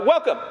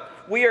Welcome.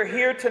 We are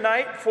here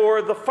tonight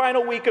for the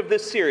final week of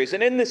this series.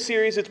 And in this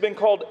series, it's been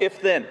called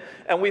If Then.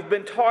 And we've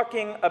been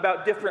talking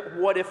about different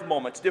what-if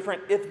moments,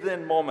 different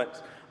if-then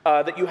moments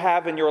that you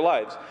have in your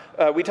lives.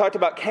 We talked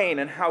about Cain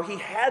and how he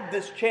had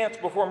this chance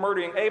before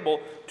murdering Abel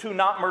to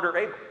not murder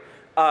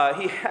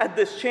Abel. He had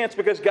this chance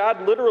because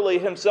God literally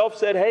himself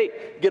said, hey,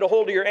 get a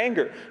hold of your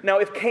anger. Now,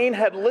 if Cain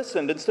had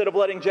listened instead of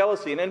letting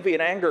jealousy and envy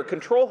and anger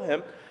control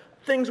him,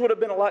 things would have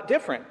been a lot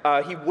different.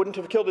 He wouldn't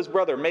have killed his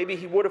brother. Maybe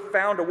he would have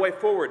found a way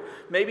forward.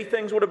 Maybe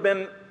things would have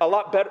been a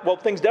lot better. Well,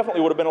 things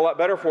definitely would have been a lot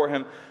better for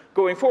him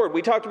going forward.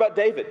 We talked about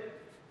David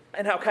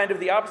and how kind of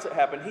the opposite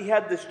happened. He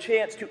had this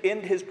chance to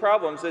end his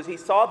problems as he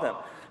saw them.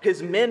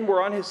 His men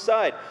were on his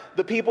side.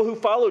 The people who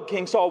followed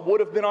King Saul would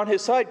have been on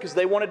his side because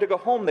they wanted to go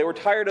home. They were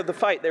tired of the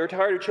fight. They were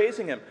tired of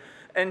chasing him.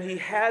 And he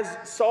has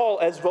Saul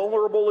as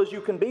vulnerable as you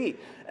can be.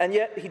 And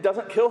yet he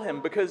doesn't kill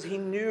him because he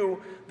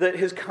knew that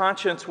his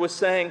conscience was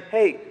saying,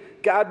 hey,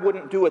 God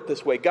wouldn't do it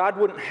this way. God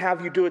wouldn't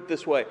have you do it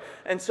this way.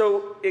 And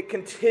so it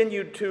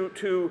continued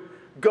to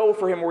go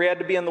for him where he had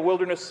to be in the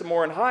wilderness some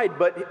more and hide,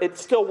 but it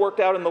still worked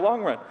out in the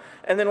long run.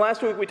 And then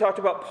last week we talked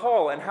about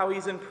Paul and how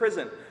he's in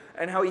prison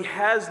and how he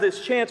has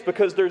this chance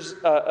because there's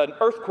an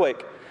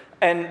earthquake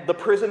and the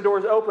prison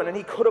doors open and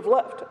he could have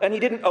left. And he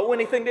didn't owe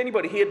anything to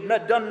anybody. He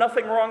had done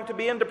nothing wrong to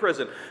be into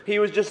prison. He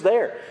was just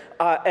there.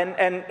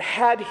 And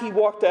had he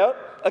walked out,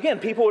 again,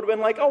 people would have been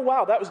like, oh,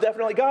 wow, that was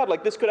definitely God.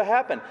 Like, this could have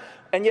happened.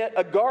 And yet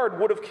a guard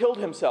would have killed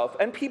himself.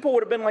 And people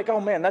would have been like, oh,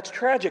 man, that's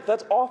tragic.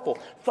 That's awful.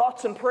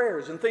 Thoughts and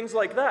prayers and things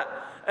like that.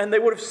 And they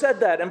would have said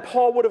that. And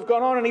Paul would have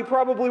gone on and he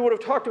probably would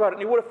have talked about it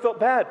and he would have felt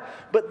bad.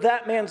 But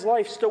that man's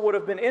life still would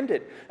have been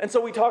ended. And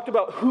so we talked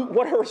about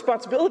what our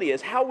responsibility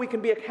is, how we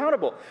can be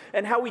accountable,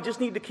 and how we just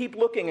need to keep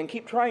looking and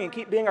keep trying and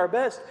keep being our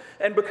best.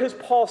 And because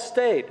Paul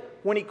stayed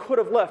when he could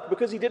have left,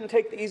 because he didn't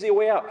take the easy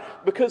way out,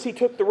 because he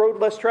took the road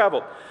less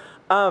traveled,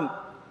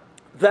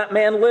 that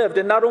man lived.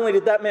 And not only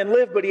did that man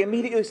live, but he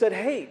immediately said,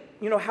 hey,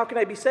 how can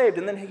I be saved?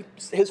 And then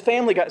his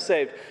family got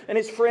saved and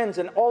his friends,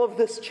 and all of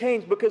this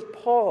changed because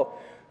Paul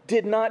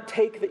did not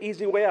take the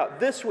easy way out.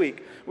 This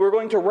week, we're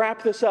going to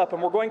wrap this up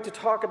and we're going to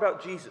talk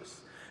about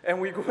Jesus. And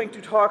we're going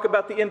to talk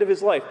about the end of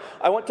his life.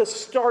 I want to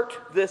start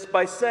this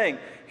by saying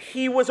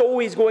he was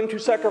always going to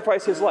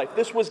sacrifice his life.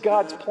 This was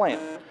God's plan.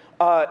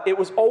 It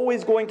was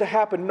always going to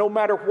happen no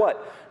matter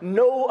what.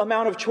 No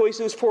amount of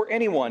choices for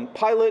anyone.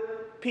 Pilate,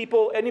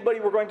 people, anybody,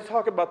 we're going to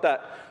talk about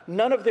that.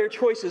 None of their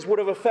choices would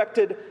have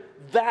affected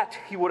that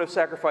he would have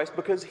sacrificed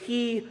because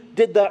he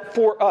did that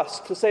for us,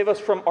 to save us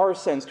from our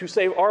sins, to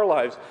save our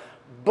lives.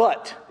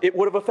 But it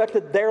would have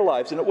affected their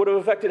lives, and it would have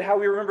affected how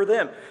we remember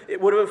them. It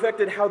would have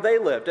affected how they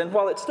lived. And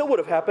while it still would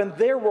have happened,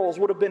 their roles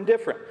would have been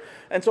different.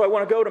 And so I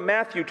want to go to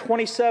Matthew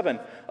 27,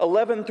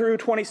 11 through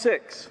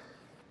 26.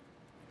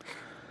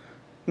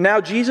 Now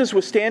Jesus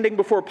was standing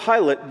before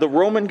Pilate, the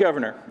Roman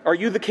governor. "Are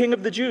you the king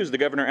of the Jews?" the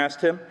governor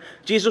asked him.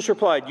 Jesus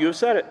replied, "You have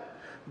said it."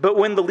 But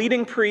when the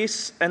leading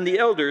priests and the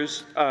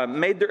elders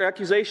made their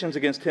accusations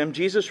against him,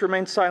 Jesus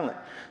remained silent.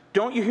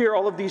 "Don't you hear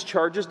all of these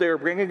charges they are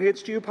bringing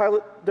against you?"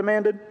 Pilate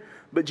demanded.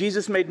 But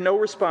Jesus made no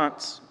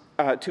response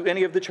to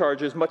any of the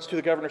charges, much to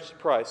the governor's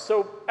surprise.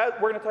 So we're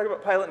going to talk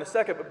about Pilate in a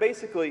second, but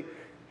basically,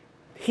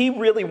 he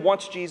really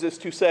wants Jesus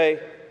to say,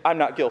 I'm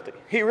not guilty.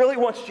 He really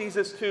wants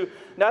Jesus to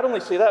not only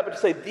say that, but to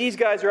say, these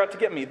guys are out to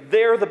get me.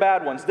 They're the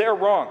bad ones. They're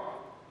wrong.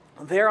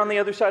 They're on the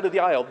other side of the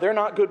aisle. They're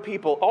not good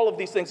people. All of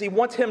these things. He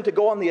wants him to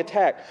go on the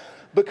attack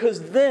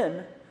because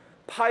then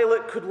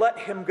Pilate could let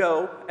him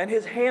go and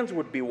his hands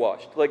would be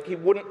washed. Like he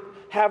wouldn't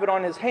have it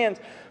on his hands.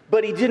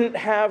 But he didn't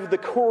have the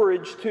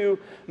courage to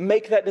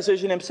make that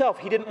decision himself.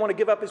 He didn't want to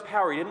give up his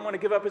power. He didn't want to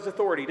give up his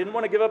authority. He didn't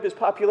want to give up his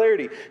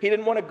popularity. He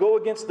didn't want to go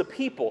against the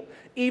people,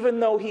 even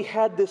though he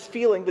had this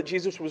feeling that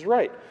Jesus was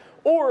right.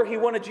 Or he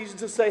wanted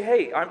Jesus to say,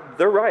 hey,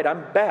 they're right,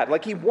 I'm bad.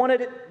 Like he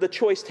wanted the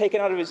choice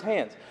taken out of his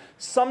hands.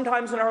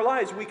 Sometimes in our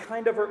lives, we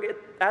kind of are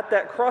at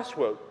that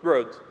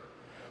crossroads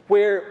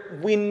where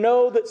we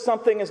know that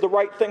something is the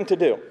right thing to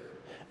do.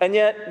 And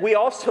yet we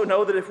also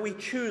know that if we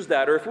choose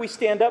that or if we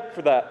stand up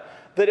for that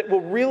it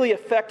will really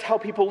affect how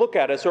people look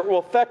at us, or it will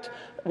affect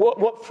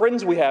what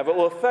friends we have. It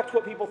will affect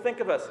what people think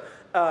of us.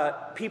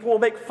 People will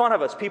make fun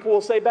of us. People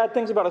will say bad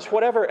things about us,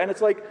 whatever. And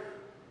it's like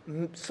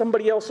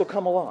somebody else will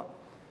come along.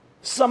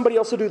 Somebody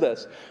else will do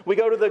this. We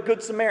go to the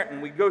Good Samaritan.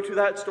 We go to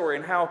that story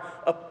and how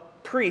a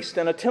priest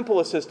and a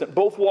temple assistant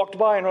both walked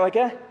by and were like,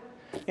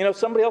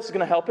 somebody else is going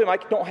to help him. I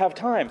don't have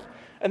time.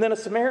 And then a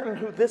Samaritan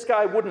who this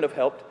guy wouldn't have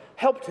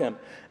helped him.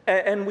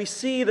 And we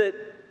see that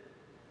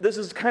this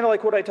is kind of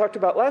like what I talked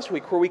about last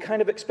week, where we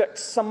kind of expect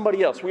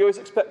somebody else. We always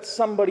expect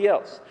somebody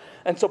else.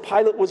 And so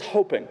Pilate was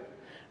hoping.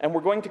 And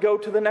we're going to go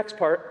to the next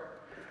part.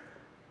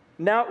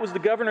 Now it was the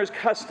governor's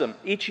custom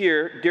each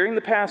year during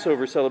the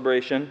Passover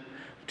celebration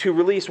to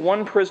release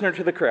one prisoner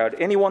to the crowd,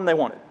 anyone they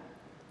wanted.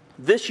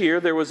 This year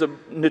there was a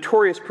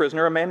notorious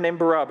prisoner, a man named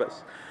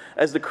Barabbas.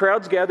 As the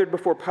crowds gathered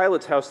before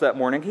Pilate's house that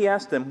morning, he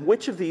asked them,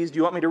 "Which of these do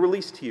you want me to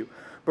release to you,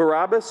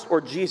 Barabbas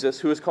or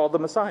Jesus, who is called the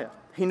Messiah?"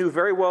 He knew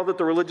very well that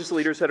the religious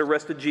leaders had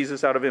arrested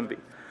Jesus out of envy.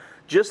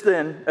 Just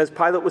then, as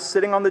Pilate was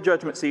sitting on the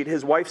judgment seat,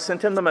 his wife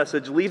sent him the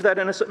message, "Leave that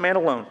innocent man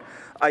alone.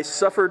 I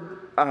suffered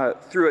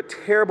through a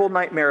terrible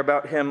nightmare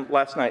about him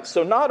last night."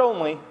 So not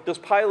only does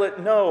Pilate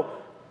know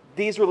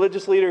these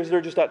religious leaders,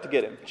 they're just out to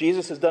get him.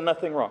 Jesus has done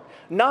nothing wrong.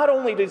 Not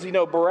only does he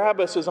know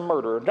Barabbas is a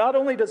murderer, not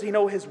only does he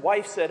know his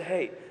wife said,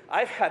 "Hey,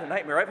 I've had a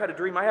nightmare, I've had a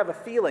dream, I have a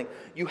feeling.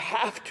 You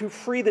have to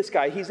free this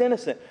guy, he's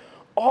innocent."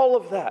 All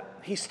of that,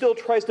 he still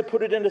tries to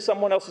put it into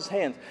someone else's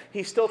hands.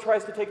 He still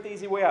tries to take the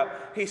easy way out.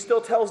 He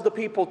still tells the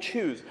people,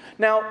 choose.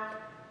 Now,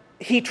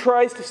 he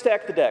tries to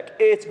stack the deck.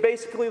 It's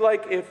basically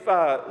like if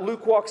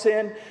Luke walks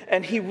in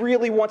and he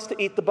really wants to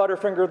eat the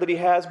Butterfinger that he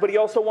has, but he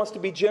also wants to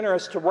be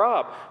generous to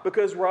Rob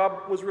because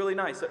Rob was really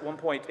nice at one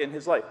point in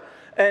his life.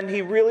 And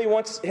he really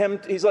wants him,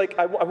 he's like,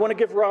 I want to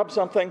give Rob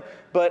something,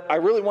 but I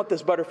really want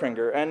this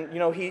Butterfinger. And,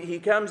 he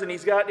comes and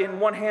he's got in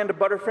one hand a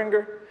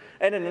Butterfinger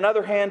and in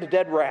another hand a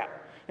dead rat.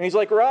 And he's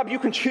like, "Rob, you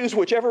can choose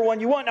whichever one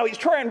you want." Now, he's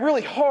trying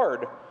really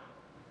hard.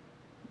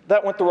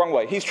 That went the wrong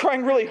way. He's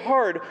trying really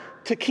hard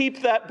to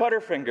keep that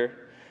Butterfinger.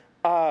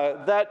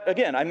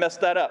 Again, I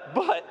messed that up.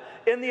 But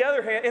in the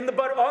other hand,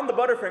 on the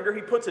Butterfinger,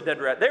 he puts a dead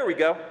rat. There we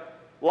go.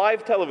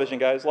 Live television,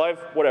 guys. Live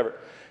whatever.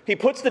 He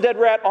puts the dead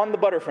rat on the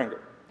Butterfinger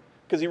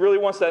because he really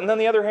wants that. And then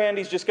the other hand,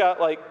 he's just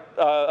got like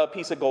a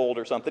piece of gold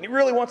or something. He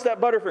really wants that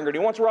Butterfinger. And he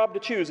wants Rob to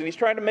choose. And he's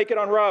trying to make it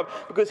on Rob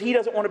because he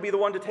doesn't want to be the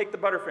one to take the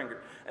Butterfinger.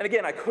 And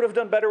again, I could have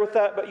done better with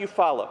that, but you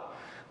follow.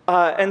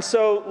 And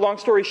so, long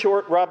story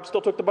short, Rob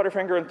still took the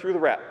Butterfinger and threw the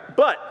rat.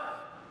 But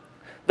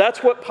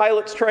that's what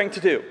Pilate's trying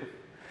to do.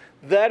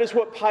 That is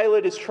what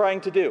Pilate is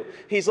trying to do.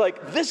 He's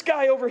like, this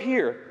guy over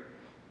here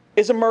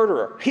is a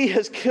murderer. He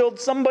has killed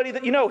somebody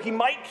that he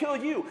might kill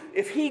you.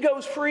 If he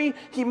goes free,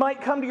 he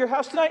might come to your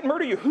house tonight and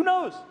murder you. Who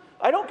knows?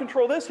 I don't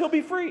control this. He'll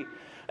be free.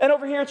 And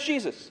over here it's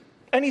Jesus.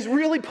 And he's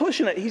really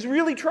pushing it. He's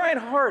really trying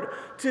hard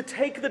to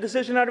take the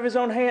decision out of his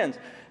own hands.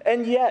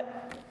 And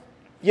yet,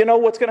 you know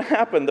what's going to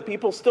happen? The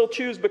people still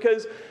choose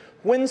because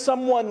when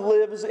someone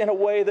lives in a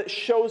way that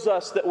shows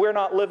us that we're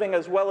not living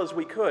as well as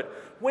we could,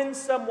 when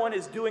someone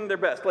is doing their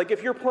best, like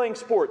if you're playing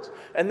sports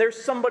and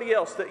there's somebody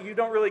else that you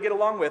don't really get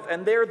along with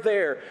and they're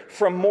there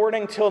from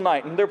morning till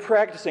night and they're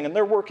practicing and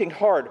they're working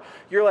hard,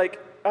 you're like,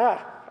 I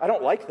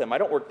don't like them. I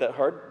don't work that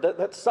hard.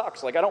 That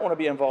sucks. Like, I don't want to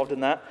be involved in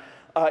that.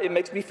 It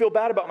makes me feel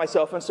bad about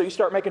myself, and so you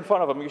start making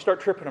fun of him, you start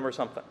tripping him or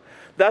something.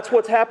 That's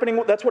what's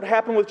happening. That's what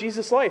happened with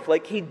Jesus' life.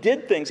 Like, he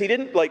did things. He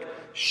didn't,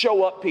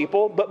 show up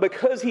people, but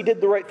because he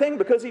did the right thing,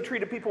 because he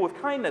treated people with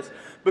kindness,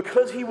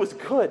 because he was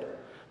good,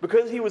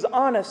 because he was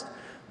honest,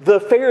 the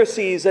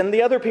Pharisees and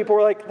the other people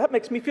were like, that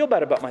makes me feel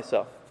bad about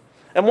myself.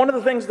 And one of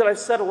the things that I've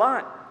said a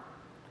lot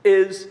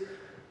is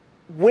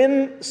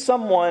when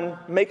someone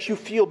makes you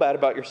feel bad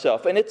about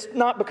yourself, and it's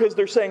not because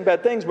they're saying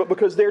bad things, but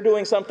because they're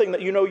doing something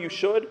that you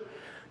should,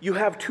 you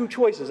have two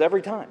choices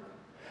every time.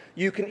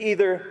 You can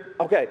either,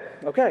 okay,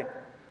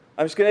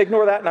 I'm just going to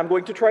ignore that and I'm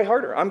going to try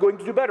harder. I'm going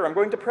to do better. I'm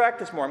going to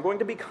practice more. I'm going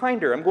to be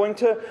kinder. I'm going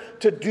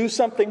to do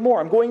something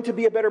more. I'm going to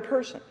be a better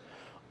person.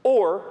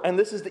 Or, and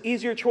this is the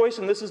easier choice,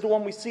 and this is the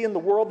one we see in the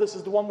world, this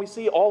is the one we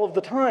see all of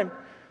the time,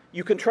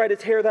 you can try to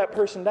tear that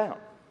person down.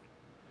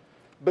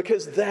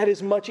 Because that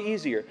is much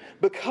easier.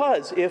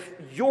 Because if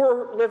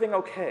you're living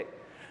okay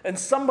and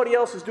somebody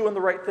else is doing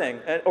the right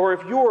thing, or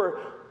if you're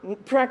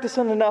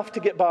practicing enough to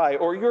get by,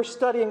 or you're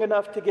studying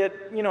enough to get,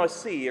 a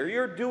C, or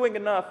you're doing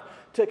enough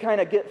to kind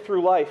of get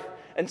through life,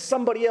 and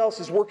somebody else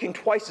is working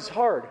twice as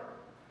hard,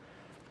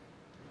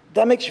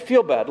 that makes you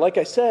feel bad, like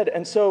I said.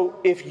 And so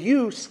if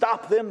you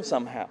stop them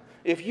somehow,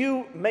 if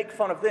you make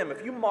fun of them,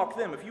 if you mock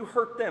them, if you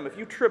hurt them, if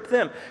you trip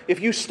them,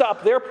 if you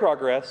stop their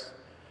progress,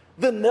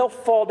 then they'll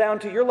fall down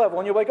to your level,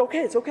 and you're like,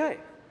 okay, it's okay.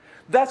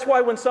 That's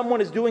why when someone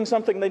is doing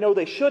something they know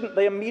they shouldn't,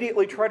 they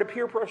immediately try to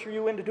peer pressure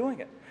you into doing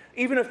it,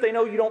 even if they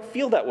know you don't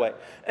feel that way.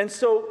 And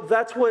so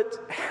that's what's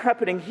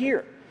happening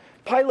here.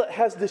 Pilate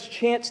has this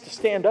chance to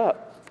stand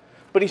up,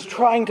 but he's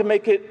trying to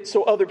make it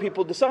so other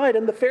people decide,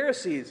 and the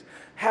Pharisees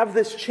have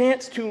this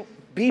chance to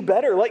be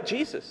better like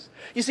Jesus.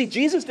 You see,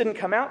 Jesus didn't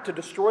come out to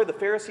destroy the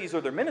Pharisees or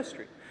their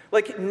ministry.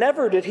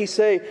 Never did he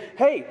say,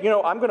 hey,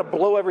 I'm going to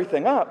blow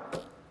everything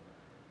up.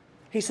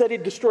 He said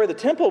he'd destroy the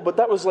temple, but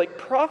that was like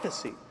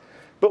prophecy.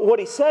 But what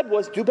he said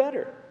was, do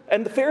better.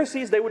 And the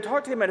Pharisees, they would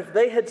talk to him, and if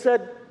they had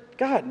said,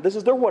 God, this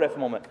is their what-if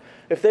moment.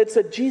 If they had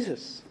said,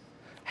 Jesus,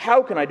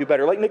 how can I do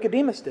better, like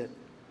Nicodemus did,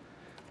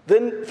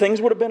 then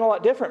things would have been a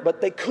lot different.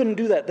 But they couldn't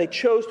do that. They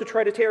chose to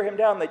try to tear him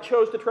down. They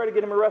chose to try to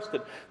get him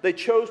arrested. They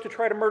chose to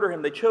try to murder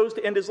him. They chose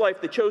to end his life.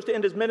 They chose to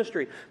end his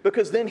ministry,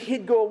 because then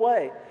he'd go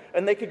away,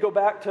 and they could go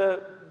back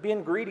to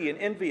being greedy and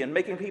envy and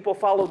making people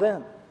follow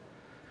them.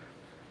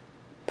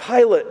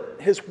 Pilate,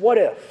 his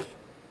what-if.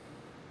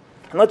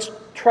 And let's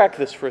track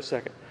this for a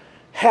second.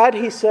 Had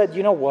he said,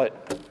 you know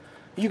what,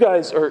 you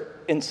guys are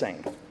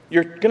insane.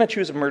 You're going to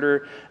choose a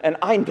murderer, and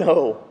I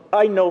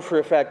know for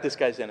a fact this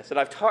guy's innocent.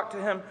 I've talked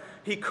to him.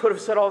 He could have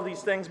said all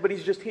these things, but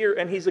he's just here,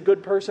 and he's a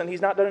good person.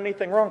 He's not done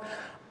anything wrong.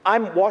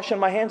 I'm washing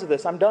my hands of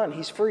this. I'm done.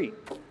 He's free.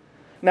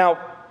 Now,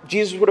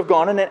 Jesus would have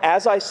gone, and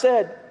as I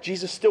said,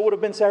 Jesus still would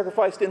have been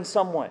sacrificed in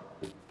some way.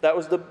 That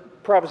was the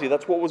prophecy.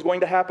 That's what was going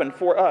to happen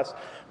for us.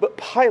 But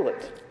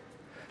Pilate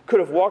could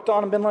have walked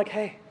on and been like,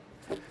 hey,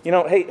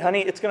 hey,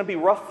 honey, it's going to be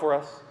rough for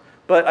us,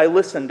 but I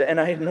listened, and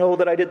I know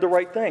that I did the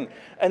right thing.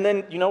 And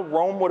then,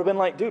 Rome would have been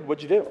like, dude,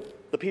 what'd you do?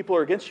 The people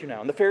are against you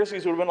now. And the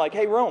Pharisees would have been like,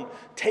 hey, Rome,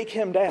 take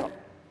him down.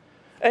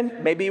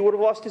 And maybe he would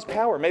have lost his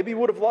power. Maybe he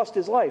would have lost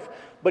his life.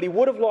 But he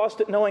would have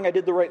lost it knowing I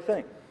did the right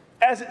thing.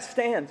 As it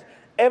stands,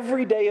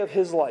 every day of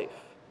his life,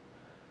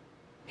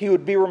 he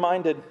would be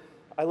reminded,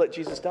 I let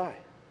Jesus die.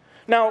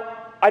 Now,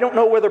 I don't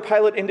know whether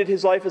Pilate ended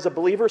his life as a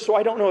believer, so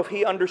I don't know if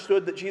he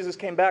understood that Jesus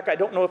came back. I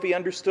don't know if he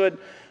understood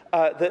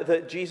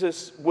that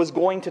Jesus was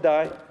going to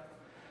die.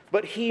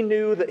 But he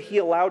knew that he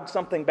allowed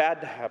something bad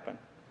to happen.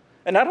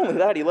 And not only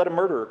that, he let a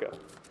murderer go.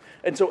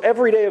 And so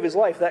every day of his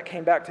life, that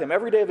came back to him.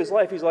 Every day of his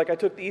life, he's like, I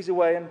took the easy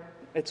way and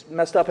it's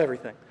messed up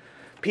everything.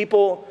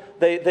 People,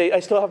 I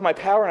still have my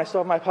power and I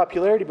still have my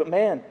popularity, but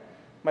man,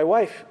 my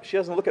wife, she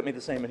doesn't look at me the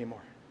same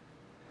anymore.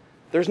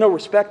 There's no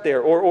respect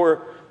there.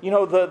 Or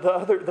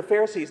the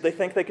Pharisees, they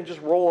think they can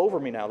just roll over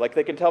me now. Like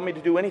they can tell me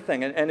to do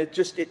anything, and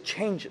it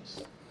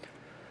changes.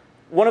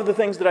 One of the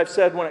things that I've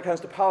said when it comes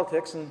to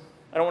politics, and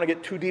I don't want to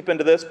get too deep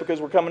into this because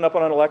we're coming up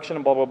on an election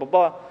and blah, blah, blah,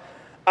 blah.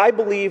 I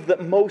believe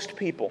that most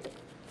people,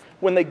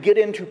 when they get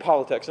into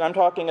politics, and I'm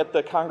talking at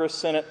the Congress,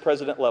 Senate,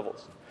 President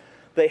levels,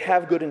 they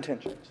have good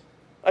intentions.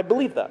 I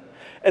believe that.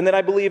 And then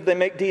I believe they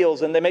make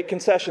deals and they make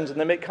concessions and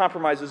they make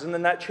compromises and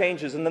then that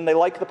changes and then they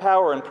like the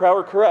power and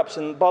power corrupts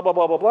and blah, blah,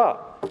 blah, blah, blah.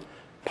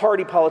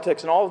 Party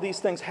politics and all of these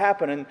things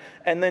happen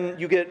and then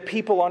you get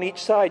people on each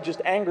side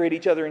just angry at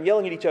each other and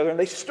yelling at each other and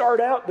they start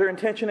out, their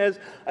intention is,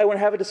 I want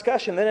to have a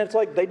discussion. Then it's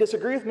like, they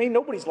disagree with me.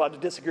 Nobody's allowed to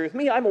disagree with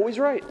me. I'm always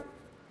right.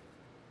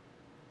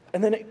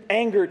 And then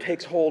anger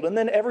takes hold and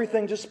then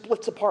everything just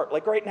splits apart.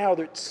 Like right now,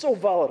 they're so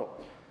volatile.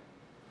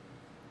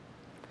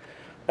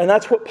 And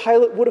that's what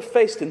Pilate would have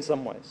faced in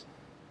some ways.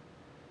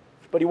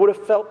 But he would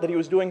have felt that he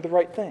was doing the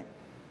right thing.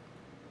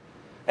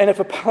 And if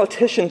a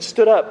politician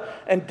stood up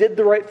and did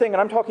the right thing,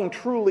 and I'm talking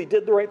truly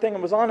did the right thing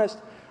and was honest,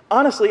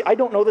 honestly, I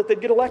don't know that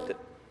they'd get elected.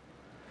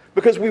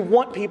 Because we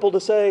want people to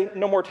say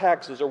no more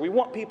taxes, or we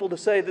want people to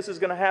say this is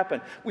going to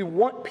happen. We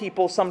want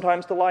people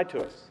sometimes to lie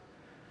to us.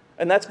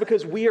 And that's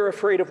because we are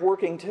afraid of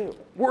working too.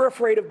 We're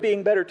afraid of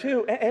being better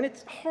too, and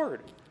it's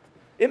hard.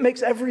 It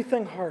makes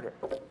everything harder.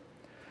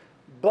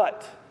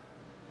 But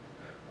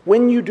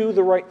when you do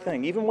the right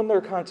thing, even when there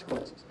are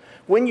consequences,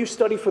 when you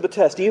study for the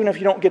test, even if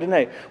you don't get an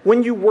A,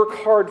 when you work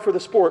hard for the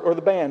sport or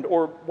the band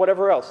or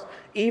whatever else,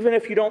 even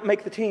if you don't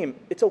make the team,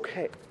 it's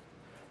okay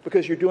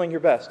because you're doing your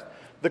best.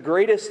 The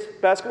greatest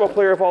basketball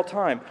player of all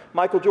time,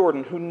 Michael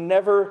Jordan, who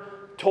never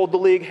told the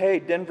league, hey,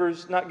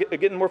 Denver's not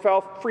getting more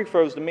free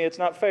throws than me, it's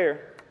not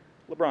fair.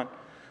 LeBron,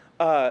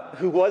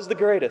 who was the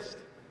greatest.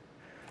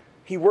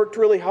 He worked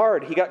really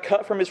hard. He got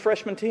cut from his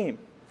freshman team,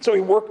 so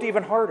he worked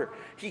even harder.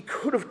 He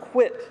could have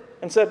quit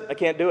and said, I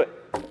can't do it.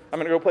 I'm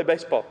going to go play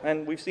baseball.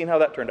 And we've seen how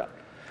that turned out.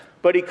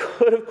 But he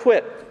could have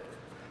quit.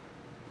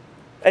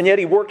 And yet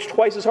he worked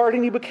twice as hard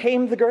and he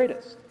became the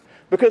greatest.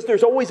 Because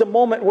there's always a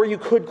moment where you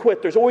could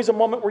quit. There's always a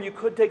moment where you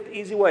could take the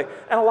easy way.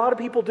 And a lot of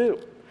people do.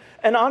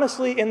 And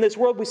honestly, in this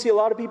world, we see a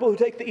lot of people who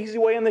take the easy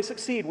way and they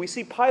succeed. We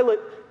see Pilate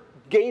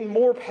gain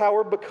more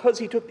power because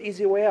he took the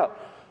easy way out.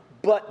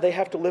 But they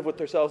have to live with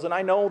themselves. And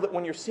I know that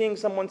when you're seeing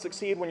someone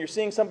succeed, when you're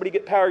seeing somebody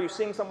get power, you're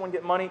seeing someone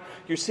get money,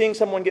 you're seeing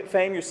someone get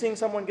fame, you're seeing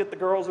someone get the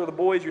girls or the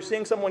boys, you're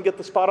seeing someone get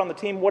the spot on the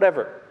team,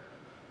 whatever.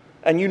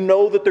 And you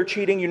know that they're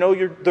cheating, you know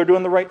they're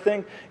doing the right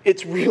thing.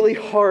 It's really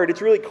hard.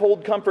 It's really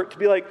cold comfort to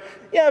be like,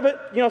 yeah,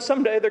 but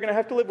someday they're going to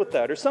have to live with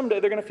that. Or someday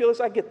they're going to feel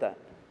this. I get that.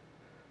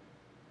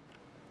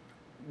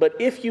 But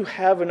if you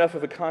have enough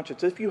of a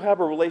conscience, if you have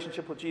a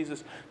relationship with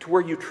Jesus to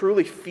where you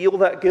truly feel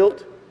that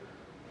guilt,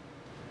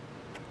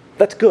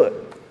 that's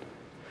good.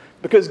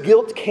 Because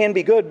guilt can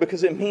be good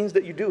because it means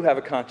that you do have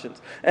a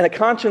conscience. And a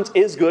conscience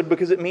is good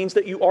because it means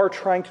that you are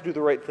trying to do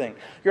the right thing.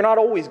 You're not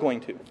always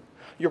going to.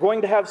 You're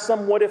going to have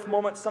some what-if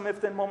moments, some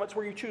if-then moments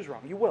where you choose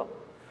wrong. You will.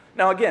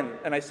 Now again,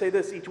 and I say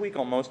this each week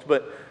almost,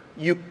 but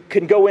you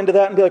can go into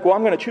that and be like, well,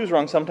 I'm going to choose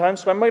wrong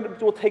sometimes, so I might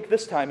as well take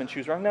this time and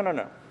choose wrong.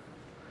 No.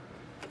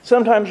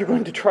 Sometimes you're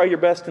going to try your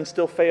best and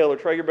still fail, or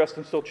try your best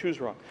and still choose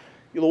wrong.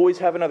 You'll always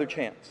have another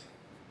chance.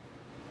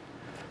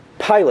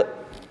 Pilate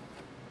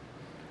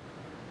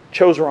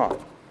chose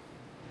wrong.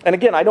 And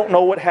again, I don't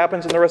know what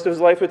happens in the rest of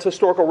his life. It's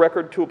historical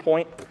record to a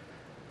point.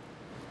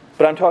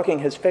 But I'm talking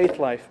his faith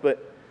life.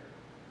 But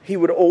he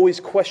would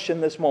always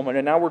question this moment.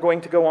 And now we're going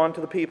to go on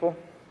to the people.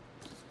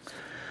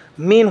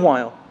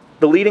 Meanwhile,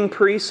 the leading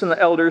priests and the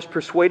elders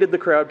persuaded the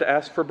crowd to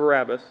ask for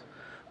Barabbas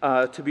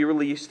to be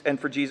released and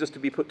for Jesus to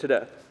be put to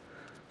death.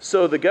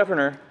 So the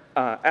governor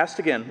asked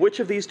again,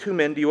 which of these two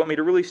men do you want me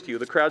to release to you?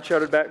 The crowd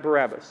shouted back,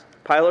 Barabbas.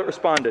 Pilate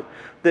responded,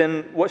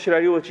 then what should I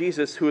do with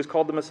Jesus, who is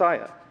called the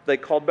Messiah? They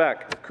called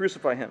back,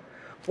 crucify him.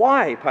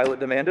 Why?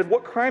 Pilate demanded.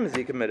 What crime has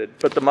he committed?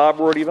 But the mob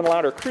roared even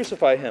louder,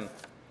 crucify him.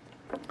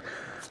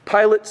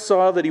 Pilate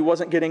saw that he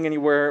wasn't getting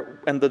anywhere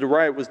and the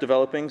riot was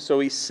developing, so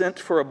he sent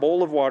for a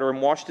bowl of water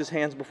and washed his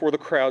hands before the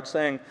crowd,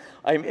 saying,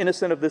 I am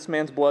innocent of this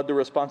man's blood, the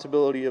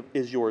responsibility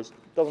is yours.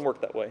 Doesn't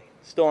work that way.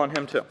 Still on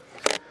him too.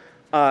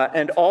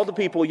 And all the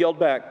people yelled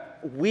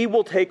back, we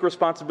will take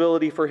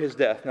responsibility for his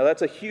death. Now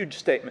that's a huge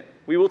statement.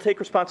 We will take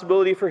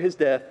responsibility for his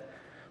death,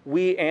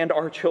 we and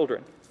our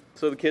children.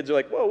 So the kids are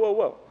like, whoa,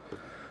 whoa,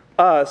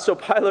 whoa. So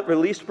Pilate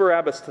released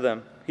Barabbas to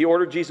them. He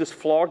ordered Jesus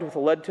flogged with a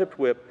lead-tipped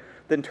whip,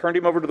 then turned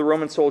him over to the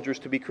Roman soldiers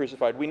to be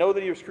crucified. We know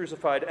that he was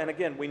crucified, and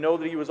again, we know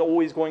that he was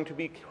always going to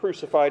be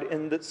crucified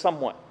in that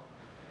somewhat.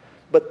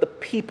 But the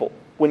people,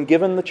 when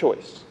given the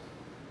choice,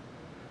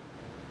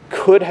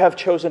 could have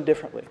chosen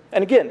differently.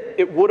 And again,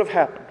 it would have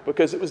happened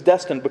because it was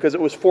destined, because it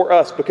was for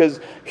us, because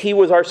he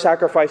was our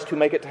sacrifice to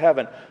make it to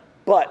heaven.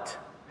 But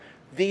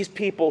these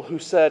people who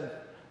said,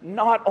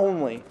 not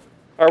only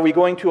are we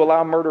going to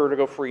allow murderer to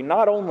go free,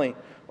 not only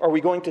are we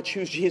going to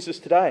choose Jesus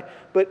to die,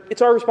 but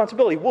it's our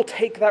responsibility. We'll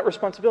take that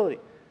responsibility.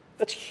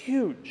 That's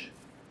huge.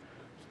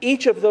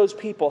 Each of those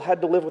people had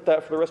to live with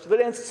that for the rest of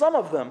it. And some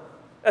of them,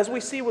 as we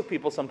see with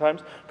people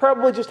sometimes,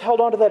 probably just held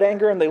on to that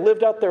anger and they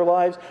lived out their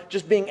lives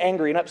just being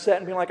angry and upset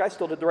and being like, I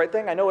still did the right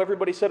thing. I know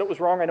everybody said it was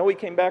wrong. I know he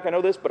came back. I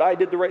know this, but I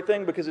did the right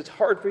thing, because it's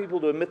hard for people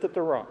to admit that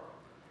they're wrong.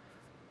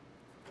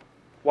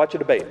 Watch a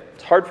debate.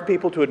 It's hard for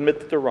people to admit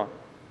that they're wrong.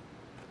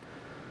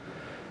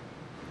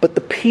 But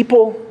the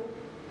people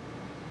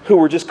who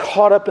were just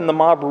caught up in the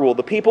mob rule,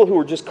 the people who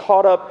were just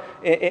caught up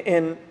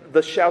in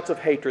the shouts of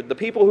hatred, the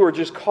people who were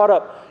just caught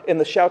up in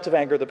the shouts of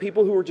anger, the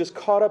people who were just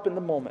caught up in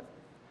the moment,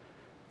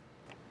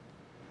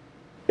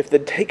 if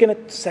they'd taken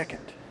a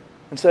second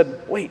and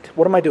said, wait,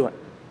 what am I doing?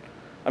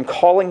 I'm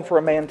calling for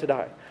a man to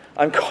die.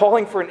 I'm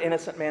calling for an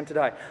innocent man to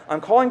die.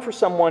 I'm calling for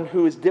someone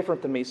who is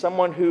different than me,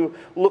 someone who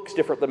looks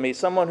different than me,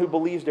 someone who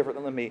believes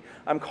different than me.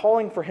 I'm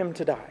calling for him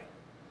to die.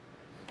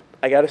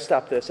 I got to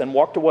stop this, and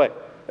walked away.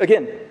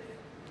 Again,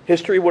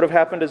 history would have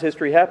happened as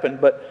history happened,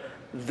 but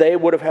they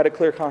would have had a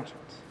clear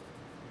conscience.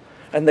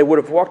 And they would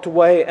have walked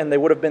away, and they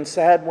would have been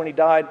sad when he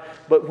died,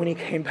 but when he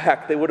came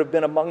back, they would have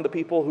been among the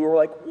people who were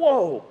like,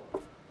 whoa,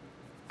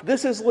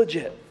 this is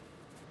legit.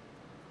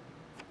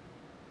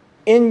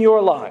 In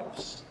your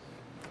lives,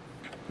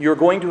 you're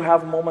going to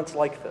have moments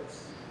like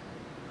this.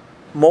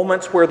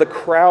 Moments where the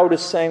crowd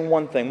is saying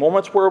one thing.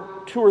 Moments where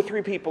 2 or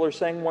 3 people are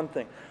saying one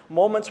thing.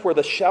 Moments where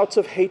the shouts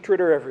of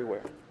hatred are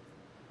everywhere.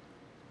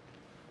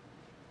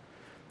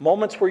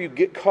 Moments where you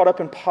get caught up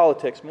in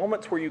politics.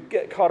 Moments where you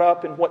get caught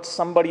up in what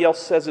somebody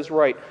else says is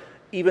right,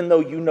 even though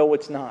you know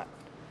it's not.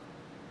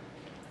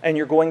 And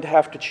you're going to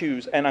have to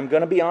choose. And I'm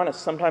going to be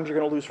honest, sometimes you're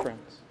going to lose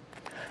friends.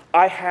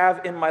 I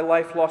have in my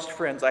life lost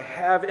friends. I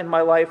have in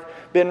my life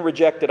been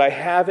rejected. I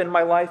have in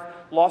my life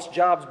lost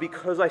jobs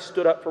because I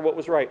stood up for what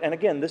was right. And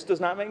again, this does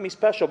not make me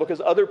special,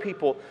 because other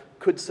people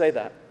could say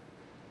that.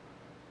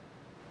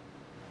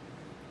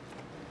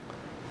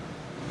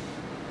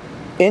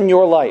 In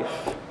your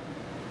life,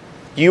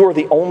 you are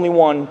the only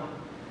one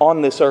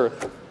on this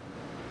earth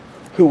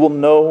who will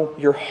know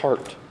your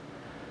heart.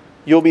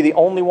 You'll be the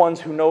only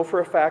ones who know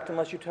for a fact,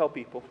 unless you tell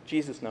people.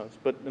 Jesus knows,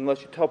 but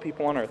unless you tell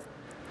people on earth.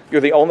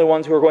 You're the only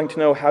ones who are going to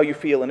know how you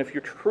feel, and if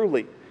you're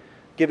truly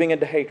giving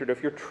into hatred,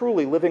 if you're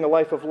truly living a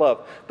life of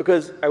love.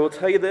 Because I will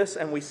tell you this,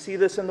 and we see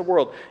this in the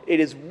world, it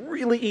is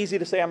really easy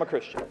to say I'm a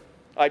Christian.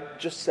 I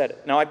just said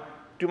it. Now I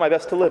do my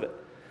best to live it.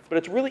 But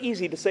it's really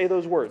easy to say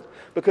those words,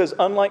 because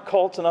unlike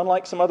cults and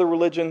unlike some other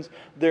religions,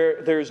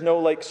 there's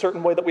no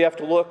certain way that we have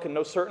to look and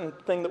no certain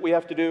thing that we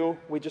have to do.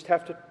 We just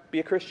have to be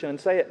a Christian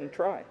and say it and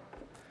try.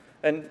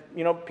 And,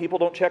 people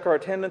don't check our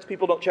attendance,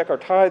 people don't check our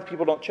tithe,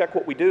 people don't check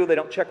what we do, they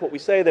don't check what we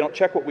say, they don't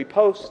check what we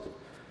post.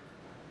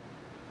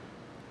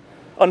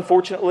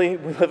 Unfortunately,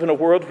 we live in a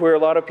world where a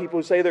lot of people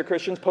who say they're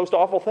Christians post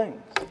awful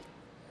things.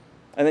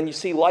 And then you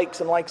see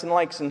likes and likes and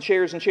likes and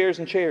shares and shares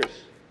and shares.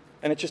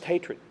 And it's just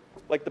hatred,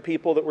 like the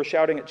people that were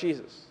shouting at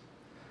Jesus.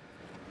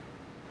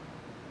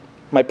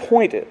 My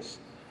point is,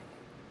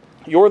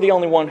 you're the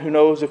only one who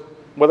knows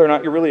whether or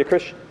not you're really a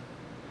Christian.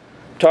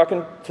 I'm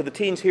talking to the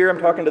teens here, I'm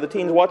talking to the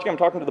teens watching, I'm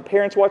talking to the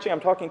parents watching, I'm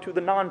talking to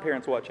the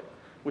non-parents watching,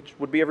 which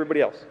would be everybody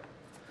else.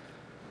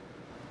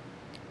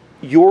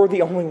 You're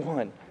the only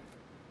one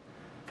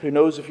who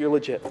knows if you're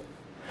legit.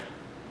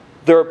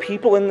 There are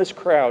people in this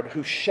crowd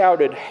who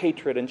shouted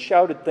hatred and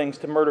shouted things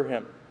to murder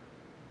him.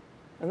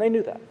 And they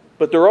knew that.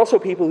 But there are also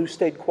people who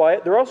stayed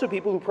quiet. There are also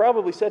people who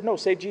probably said, no,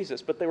 save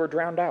Jesus, but they were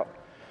drowned out.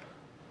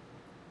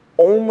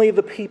 Only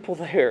the people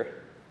there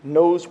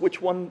knows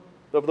which one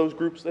of those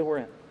groups they were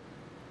in.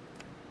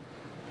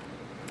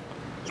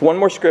 There's one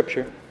more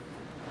scripture,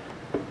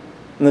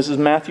 and this is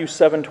Matthew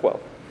 7:12.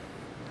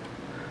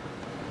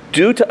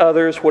 Do to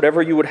others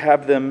whatever you would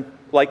have them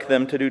like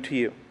them to do to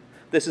you.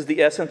 This is the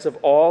essence of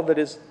all that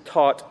is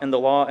taught in the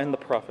law and the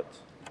prophets.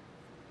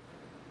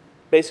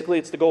 Basically,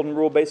 it's the golden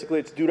rule. Basically,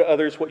 it's do to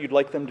others what you'd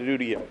like them to do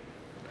to you.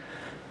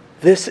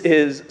 This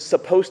is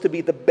supposed to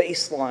be the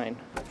baseline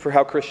for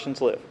how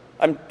Christians live.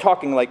 I'm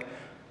talking like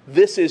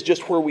this is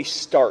just where we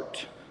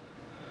start,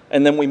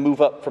 and then we move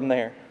up from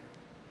there.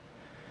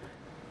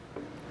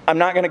 I'm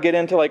not going to get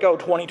into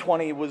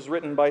 2020 was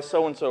written by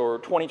so-and-so, or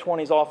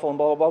 2020 is awful and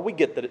blah, blah, blah. We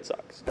get that it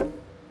sucks.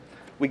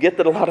 We get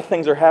that a lot of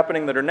things are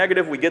happening that are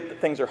negative. We get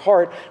that things are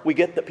hard. We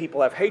get that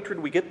people have hatred.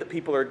 We get that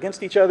people are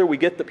against each other. We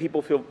get that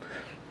people feel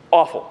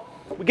awful.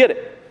 We get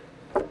it.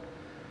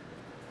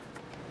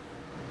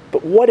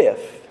 But what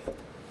if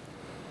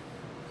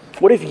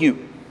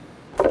you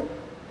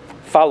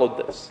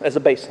followed this as a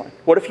baseline?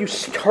 What if you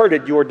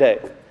started your day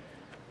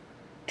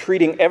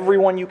treating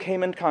everyone you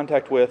came in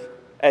contact with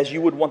as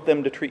you would want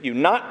them to treat you?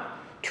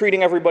 Not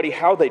treating everybody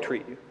how they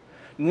treat you.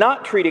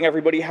 Not treating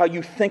everybody how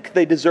you think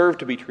they deserve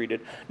to be treated.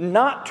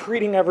 Not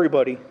treating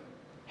everybody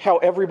how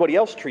everybody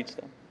else treats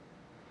them.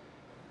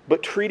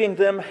 But treating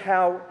them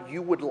how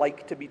you would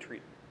like to be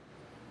treated.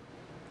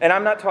 And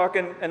I'm not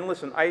talking, and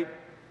listen, I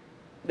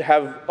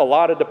have a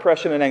lot of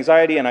depression and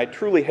anxiety, and I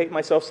truly hate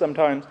myself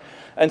sometimes.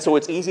 And so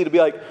it's easy to be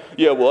like,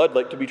 yeah, well, I'd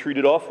like to be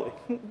treated awfully.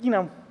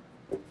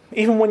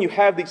 Even when you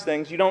have these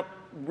things, you don't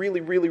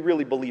really, really,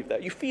 really believe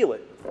that. You feel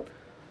it.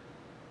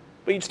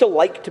 But you'd still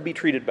like to be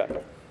treated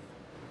better.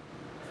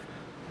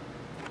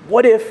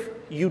 What if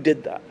you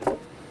did that?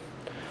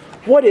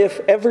 What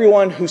if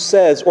everyone who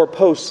says or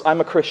posts,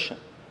 I'm a Christian,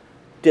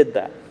 did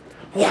that?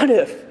 What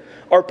if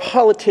our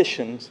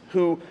politicians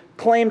who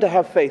claim to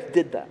have faith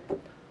did that?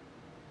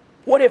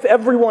 What if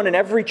everyone in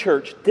every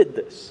church did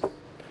this?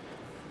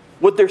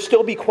 Would there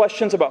still be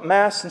questions about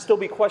Mass, and still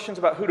be questions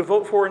about who to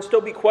vote for, and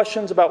still be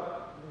questions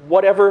about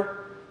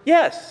whatever?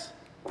 Yes.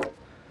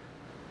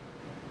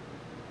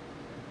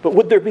 But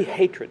would there be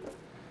hatred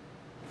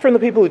from the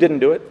people who didn't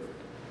do it?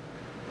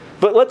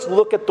 But let's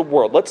look at the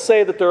world. Let's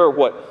say that there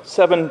are,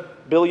 7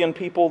 billion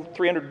people,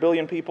 300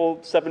 billion people,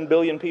 7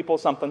 billion people,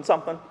 something.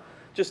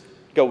 Just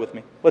go with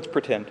me. Let's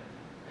pretend.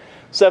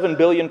 7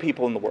 billion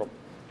people in the world.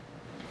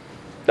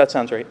 That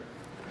sounds right.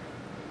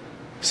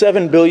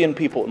 7 billion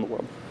people in the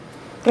world.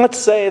 Let's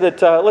say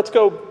that, let's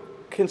go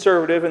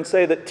conservative and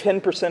say that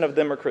 10% of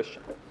them are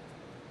Christian.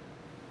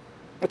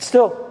 But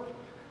still,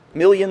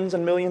 millions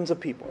and millions of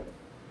people.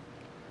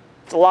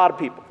 It's a lot of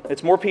people.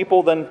 It's more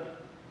people than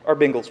are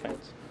Bengals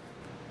fans.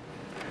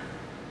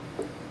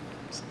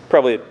 It's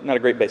probably not a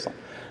great baseline,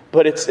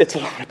 but it's a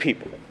lot of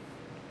people.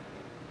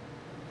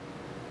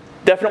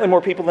 Definitely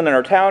more people than in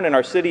our town, in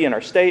our city, in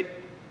our state,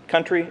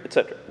 country,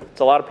 etc. It's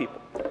a lot of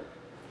people.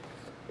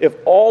 If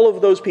all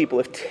of those people,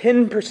 if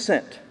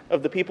 10%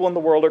 of the people in the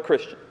world are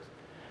Christians,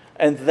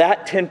 and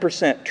that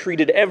 10%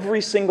 treated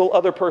every single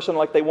other person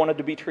like they wanted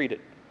to be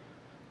treated,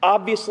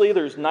 obviously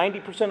there's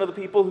 90% of the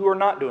people who are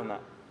not doing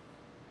that.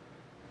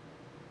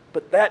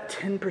 But that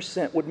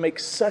 10% would make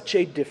such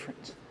a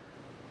difference.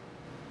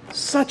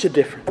 Such a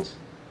difference.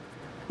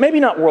 Maybe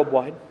not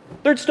worldwide.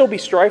 There'd still be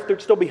strife,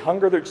 there'd still be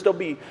hunger, there'd still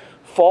be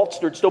faults,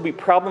 there'd still be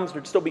problems,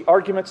 there'd still be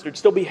arguments, there'd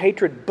still be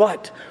hatred.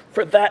 But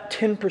for that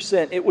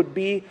 10%, it would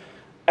be,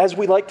 as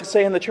we like to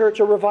say in the church,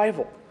 a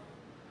revival.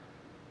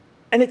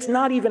 And it's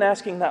not even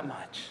asking that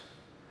much.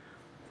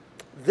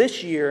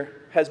 This year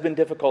has been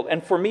difficult,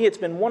 and for me it's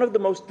been one of the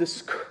most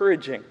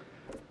discouraging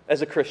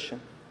as a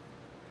Christian.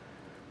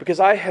 Because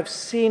I have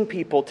seen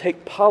people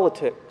take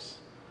politics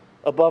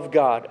above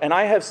God, and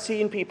I have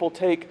seen people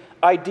take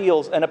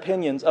ideals and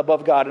opinions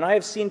above God, and I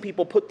have seen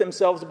people put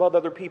themselves above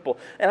other people.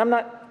 And I'm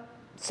not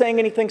saying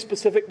anything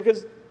specific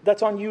because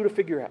that's on you to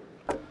figure out.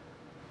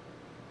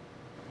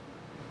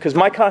 Because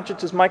my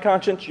conscience is my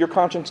conscience, your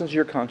conscience is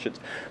your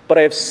conscience. But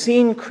I have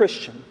seen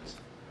Christians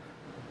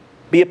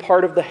be a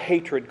part of the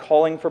hatred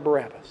calling for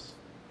Barabbas.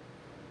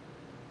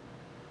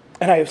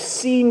 And I have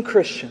seen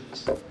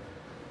Christians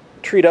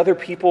treat other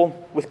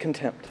people with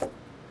contempt.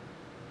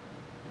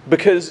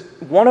 Because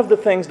one of the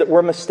things that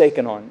we're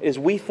mistaken on is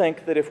we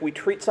think that if we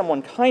treat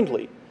someone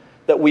kindly,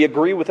 that we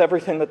agree with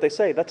everything that they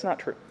say. That's not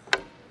true.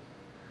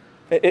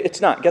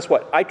 It's not. Guess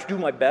what? I do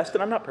my best,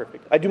 and I'm not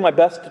perfect. I do my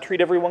best to treat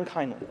everyone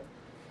kindly.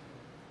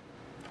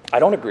 I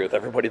don't agree with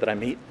everybody that I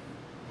meet.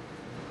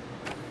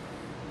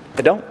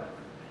 I don't.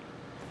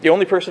 The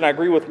only person I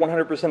agree with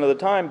 100% of the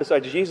time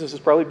besides Jesus is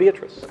probably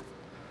Beatrice.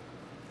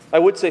 I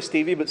would say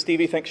Stevie, but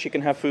Stevie thinks she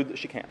can have food that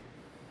she can't.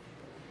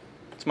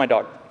 It's my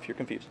dog, if you're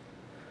confused.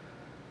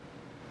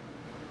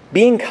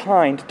 Being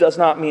kind does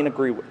not mean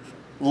agree with.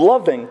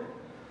 Loving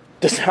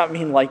does not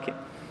mean liking.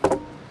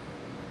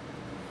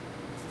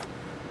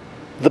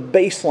 The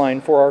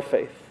baseline for our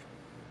faith,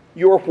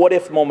 your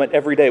what-if moment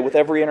every day with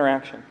every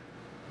interaction,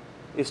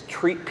 is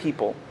treat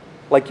people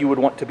like you would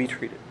want to be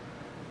treated.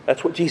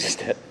 That's what Jesus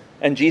did.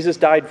 And Jesus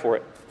died for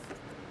it.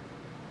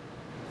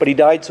 But he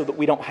died so that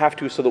we don't have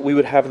to, so that we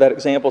would have that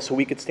example, so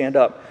we could stand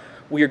up.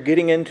 We are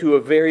getting into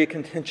a very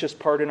contentious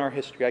part in our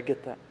history. I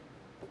get that.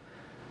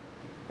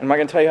 And am I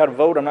going to tell you how to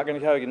vote? I'm not going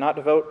to tell you not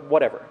to vote.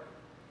 Whatever.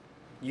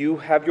 You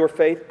have your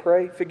faith,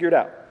 pray, figure it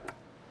out.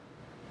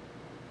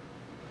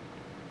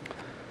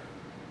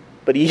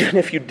 But even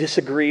if you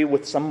disagree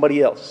with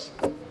somebody else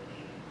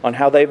on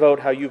how they vote,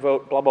 how you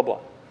vote, blah, blah, blah.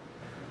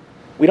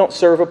 We don't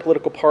serve a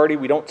political party.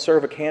 We don't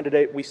serve a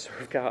candidate. We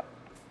serve God.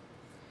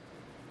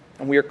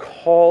 And we are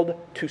called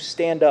to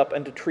stand up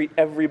and to treat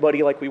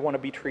everybody like we want to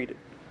be treated.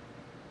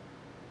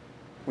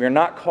 We are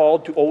not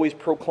called to always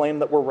proclaim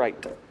that we're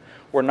right.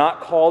 We're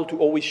not called to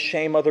always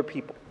shame other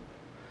people.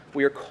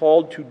 We are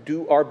called to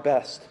do our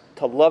best,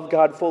 to love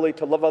God fully,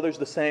 to love others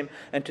the same,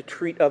 and to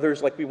treat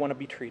others like we want to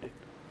be treated.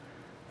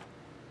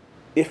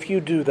 If you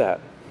do that,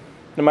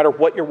 no matter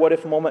what your what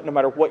if moment, no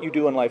matter what you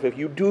do in life, if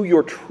you do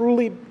your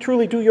truly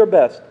do your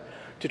best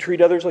to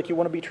treat others like you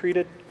want to be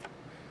treated,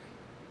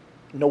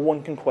 no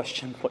one can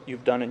question what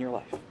you've done in your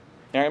life.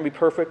 You're not going to be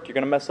perfect, you're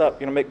going to mess up, you're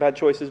going to make bad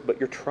choices, but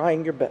you're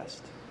trying your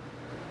best.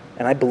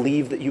 And I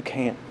believe that you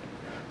can.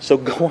 So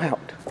go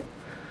out.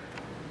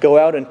 Go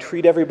out and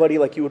treat everybody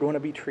like you would want to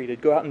be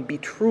treated. Go out and be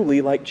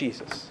truly like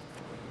Jesus.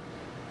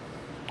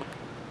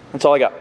 That's all I got.